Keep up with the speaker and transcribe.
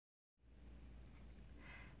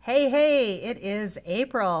Hey, it is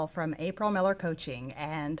April from April Miller Coaching,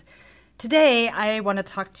 and today I want to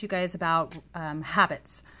talk to you guys about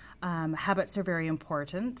habits. Habits are very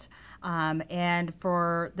important, and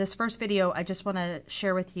for this first video, I just want to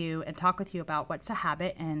share with you and talk with you about what's a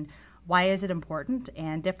habit and why is it important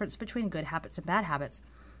and difference between good habits and bad habits.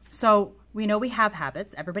 So we know we have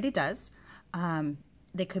habits, everybody does.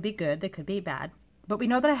 They could be good, they could be bad, but we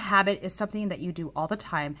know that a habit is something that you do all the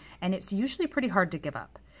time, and it's usually pretty hard to give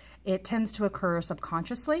up. It tends to occur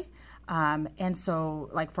subconsciously. And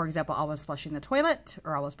so, like, for example, always flushing the toilet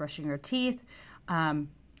or always brushing your teeth.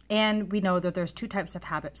 And we know that there's two types of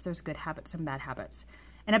habits. There's good habits and bad habits.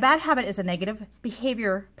 And a bad habit is a negative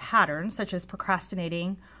behavior pattern, such as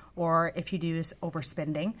procrastinating, or if you do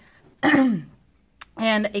overspending.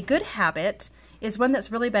 And a good habit is one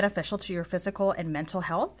that's really beneficial to your physical and mental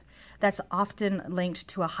health. That's often linked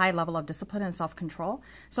to a high level of discipline and self-control.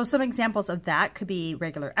 So some examples of that could be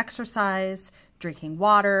regular exercise, drinking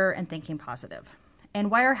water, and thinking positive. And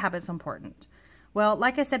why are habits important? Well,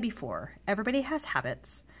 like I said before, everybody has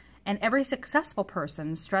habits, and every successful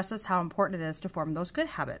person stresses how important it is to form those good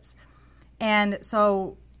habits. And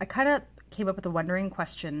so I kind of came up with a wondering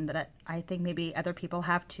question that I think maybe other people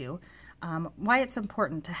have too, why it's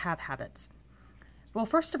important to have habits. Well,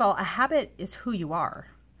 first of all, a habit is who you are.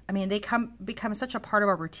 I mean, they become such a part of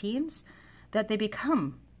our routines that they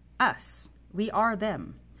become us. We are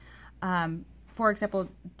them. For example,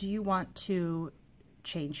 do you want to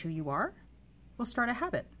change who you are? Well, start a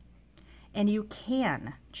habit. And you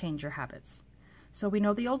can change your habits. So we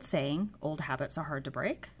know the old saying, old habits are hard to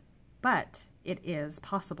break, but it is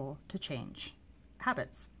possible to change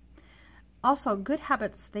habits. Also, good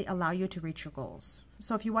habits, they allow you to reach your goals.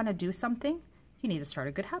 So if you want to do something, you need to start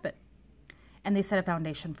a good habit. And they set a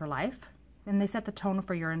foundation for life, and they set the tone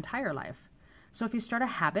for your entire life. So if you start a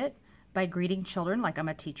habit by greeting children, like I'm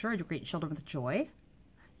a teacher, you greet children with joy,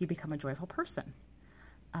 you become a joyful person.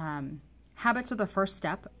 Habits are the first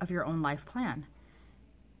step of your own life plan.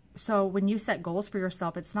 So when you set goals for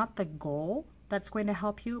yourself, it's not the goal that's going to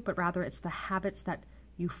help you, but rather it's the habits that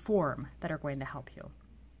you form that are going to help you.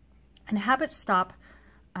 And habits stop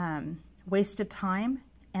wasted time,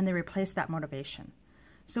 and they replace that motivation.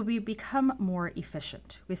 So we become more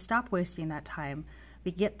efficient. We stop wasting that time.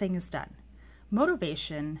 We get things done.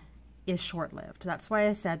 Motivation is short-lived. That's why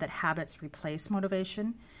I said that habits replace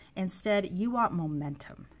motivation. Instead, you want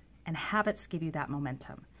momentum, and habits give you that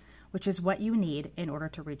momentum, which is what you need in order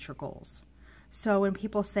to reach your goals. So when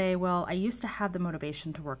people say, well, I used to have the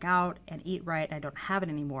motivation to work out and eat right, and I don't have it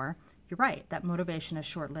anymore, you're right. That motivation is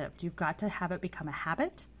short-lived. You've got to have it become a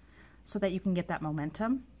habit so that you can get that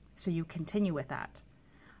momentum, so you continue with that.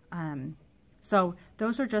 So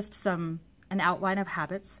those are just an outline of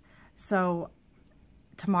habits. So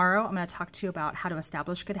tomorrow I'm going to talk to you about how to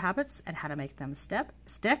establish good habits and how to make them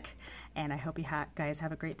stick. And I hope you guys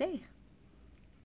have a great day.